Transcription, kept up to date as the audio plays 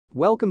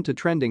Welcome to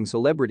Trending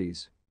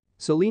Celebrities.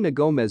 Selena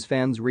Gomez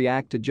fans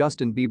react to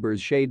Justin Bieber's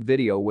shade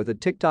video with a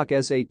TikTok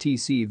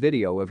SATC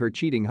video of her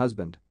cheating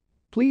husband.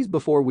 Please,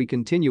 before we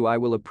continue, I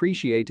will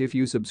appreciate if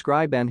you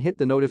subscribe and hit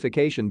the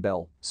notification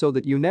bell so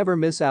that you never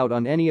miss out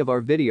on any of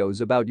our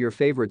videos about your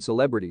favorite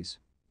celebrities.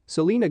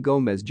 Selena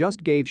Gomez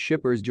just gave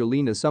shippers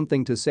Jolena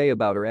something to say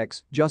about her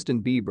ex,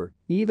 Justin Bieber,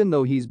 even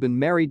though he's been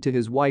married to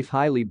his wife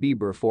Hailey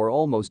Bieber for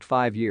almost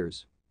 5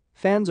 years.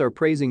 Fans are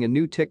praising a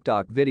new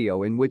TikTok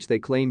video in which they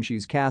claim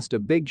she's cast a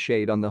big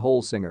shade on the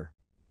whole singer.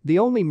 The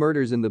Only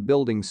Murders in the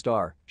Building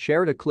star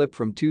shared a clip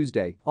from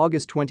Tuesday,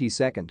 August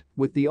 22,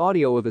 with the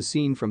audio of a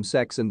scene from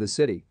Sex and the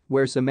City,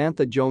 where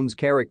Samantha Jones'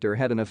 character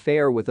had an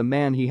affair with a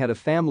man he had a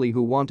family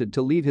who wanted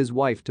to leave his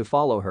wife to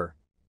follow her.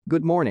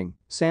 "Good morning,"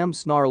 Sam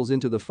snarls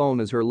into the phone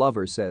as her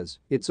lover says,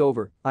 "It's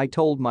over, I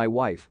told my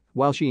wife,"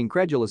 while she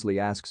incredulously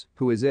asks,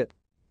 "Who is it?"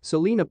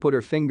 Selena put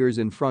her fingers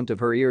in front of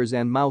her ears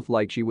and mouth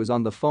like she was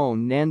on the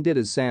phone and did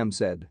as Sam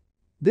said.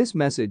 This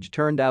message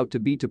turned out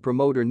to be to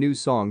promote her new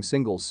song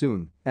Single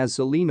Soon, as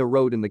Selena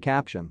wrote in the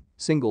caption,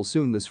 "Single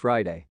soon this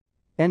Friday."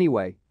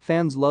 Anyway,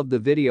 fans loved the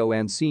video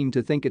and seem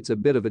to think it's a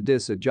bit of a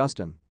diss at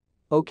Justin.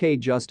 "Okay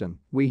Justin,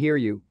 we hear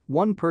you,"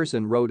 one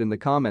person wrote in the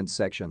comments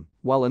section,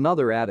 while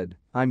another added,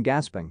 "I'm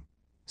gasping."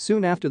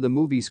 Soon after the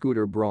movie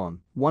Scooter Braun,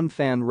 one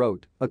fan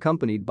wrote,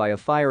 accompanied by a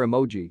fire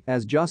emoji,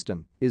 as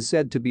Justin is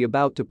said to be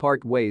about to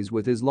part ways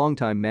with his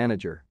longtime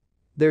manager.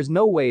 "There's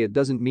no way it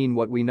doesn't mean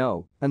what we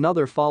know,"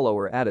 another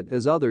follower added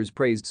as others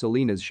praised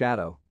Selena's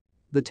Shadow.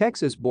 The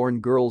Texas-born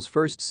girl's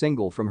first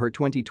single from her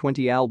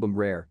 2020 album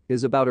Rare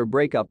is about her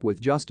breakup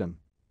with Justin.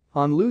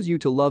 On Lose You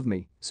to Love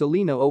Me,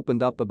 Selena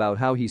opened up about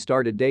how he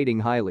started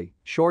dating Hailey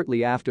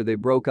shortly after they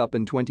broke up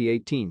in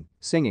 2018,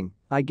 singing,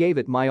 "I gave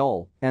it my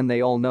all, and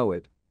they all know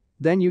it.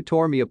 Then you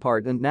tore me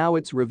apart and now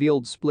it's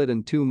revealed split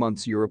in 2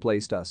 months you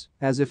replaced us,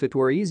 as if it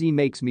were easy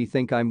makes me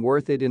think I'm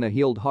worth it in a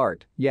healed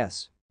heart,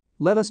 yes."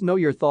 Let us know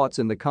your thoughts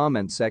in the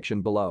comments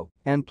section below,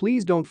 and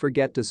please don't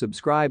forget to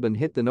subscribe and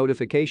hit the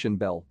notification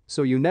bell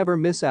so you never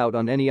miss out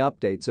on any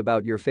updates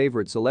about your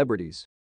favorite celebrities.